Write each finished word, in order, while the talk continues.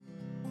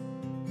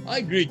I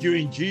greet you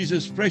in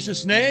Jesus'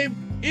 precious name.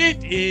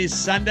 It is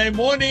Sunday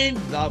morning,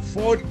 the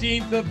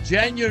 14th of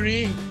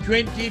January,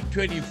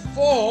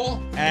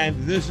 2024, and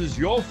this is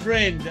your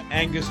friend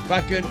Angus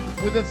Buchan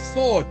with a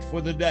thought for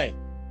the day.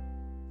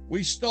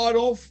 We start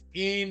off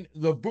in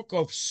the book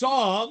of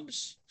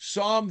Psalms,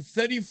 Psalm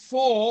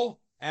 34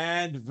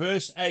 and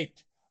verse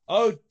 8.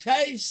 Oh,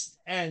 taste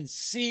and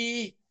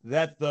see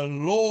that the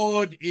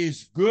Lord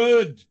is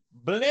good.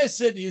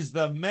 Blessed is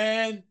the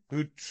man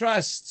who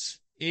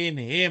trusts in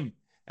him.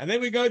 And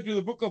then we go to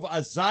the book of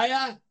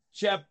Isaiah,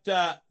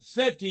 chapter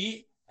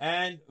 30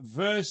 and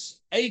verse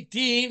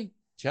 18,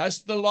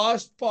 just the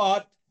last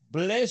part.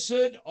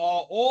 Blessed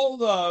are all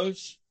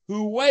those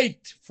who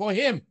wait for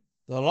him.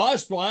 The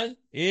last one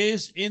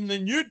is in the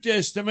New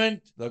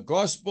Testament, the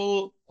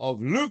Gospel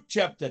of Luke,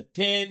 chapter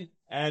 10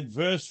 and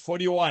verse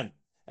 41.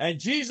 And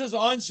Jesus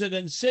answered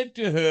and said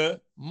to her,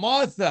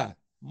 Martha,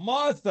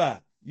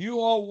 Martha,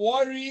 you are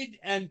worried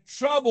and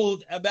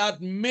troubled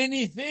about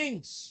many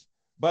things,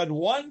 but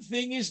one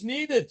thing is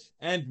needed,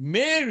 and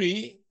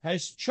Mary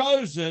has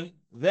chosen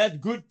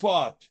that good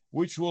part,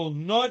 which will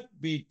not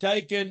be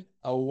taken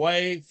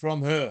away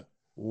from her.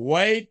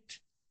 Wait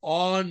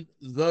on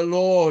the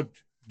Lord.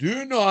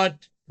 Do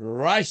not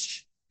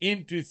rush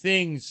into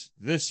things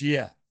this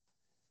year.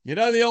 You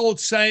know the old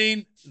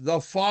saying,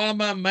 the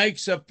farmer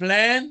makes a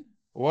plan?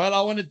 Well, I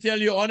want to tell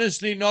you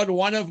honestly, not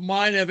one of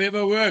mine have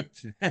ever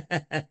worked.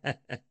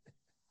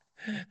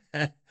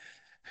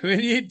 We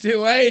need to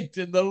wait,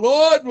 and the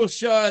Lord will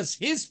show us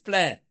his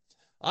plan.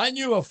 I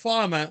knew a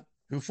farmer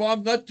who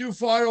farmed not too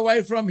far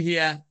away from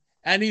here,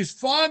 and his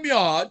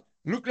farmyard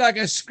looked like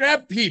a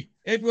scrap heap.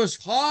 It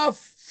was half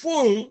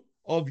full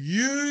of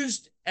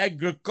used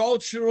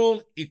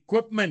agricultural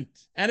equipment,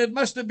 and it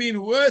must have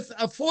been worth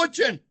a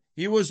fortune.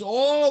 He was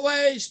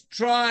always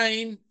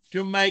trying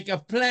to make a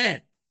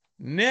plan,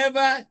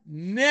 never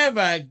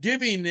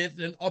giving it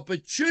an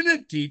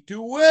opportunity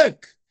to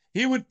work.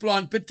 He would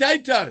plant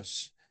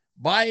potatoes,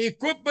 buy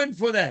equipment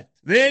for that.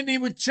 Then he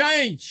would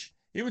change.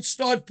 He would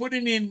start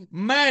putting in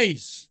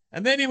maize,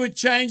 and then he would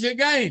change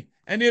again,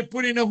 and he'd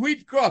put in a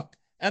wheat crop,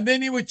 and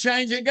then he would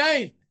change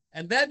again.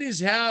 And that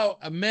is how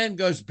a man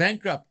goes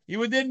bankrupt. He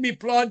would then be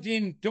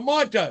planting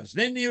tomatoes.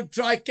 Then he would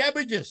try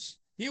cabbages.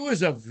 He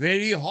was a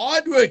very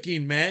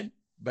hardworking man,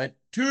 but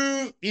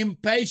too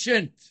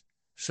impatient.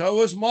 So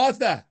was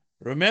Martha.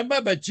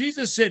 Remember, but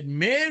Jesus said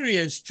Mary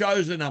has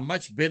chosen a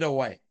much better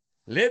way.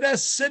 Let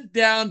us sit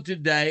down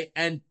today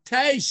and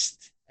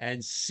taste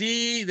and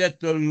see that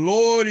the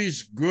Lord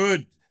is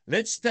good.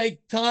 Let's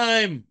take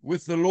time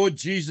with the Lord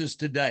Jesus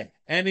today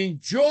and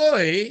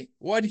enjoy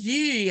what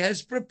he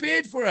has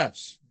prepared for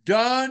us.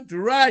 Don't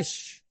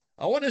rush.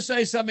 I want to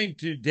say something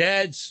to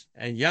dads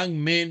and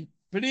young men.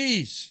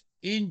 Please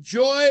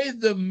enjoy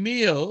the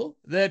meal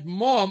that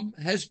mom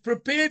has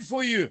prepared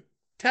for you.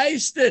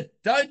 Taste it.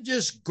 Don't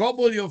just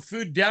gobble your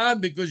food down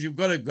because you've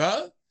got to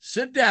go.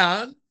 Sit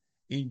down,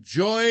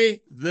 enjoy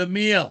the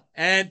meal,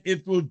 and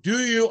it will do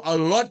you a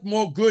lot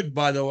more good,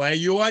 by the way.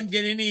 You won't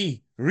get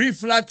any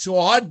reflux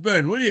or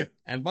heartburn, will you?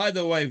 And by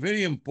the way,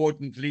 very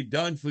importantly,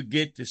 don't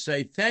forget to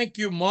say, thank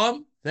you,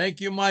 Mom.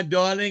 Thank you, my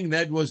darling.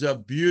 That was a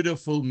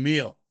beautiful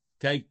meal.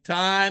 Take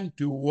time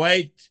to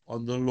wait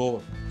on the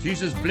Lord.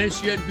 Jesus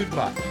bless you and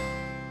goodbye.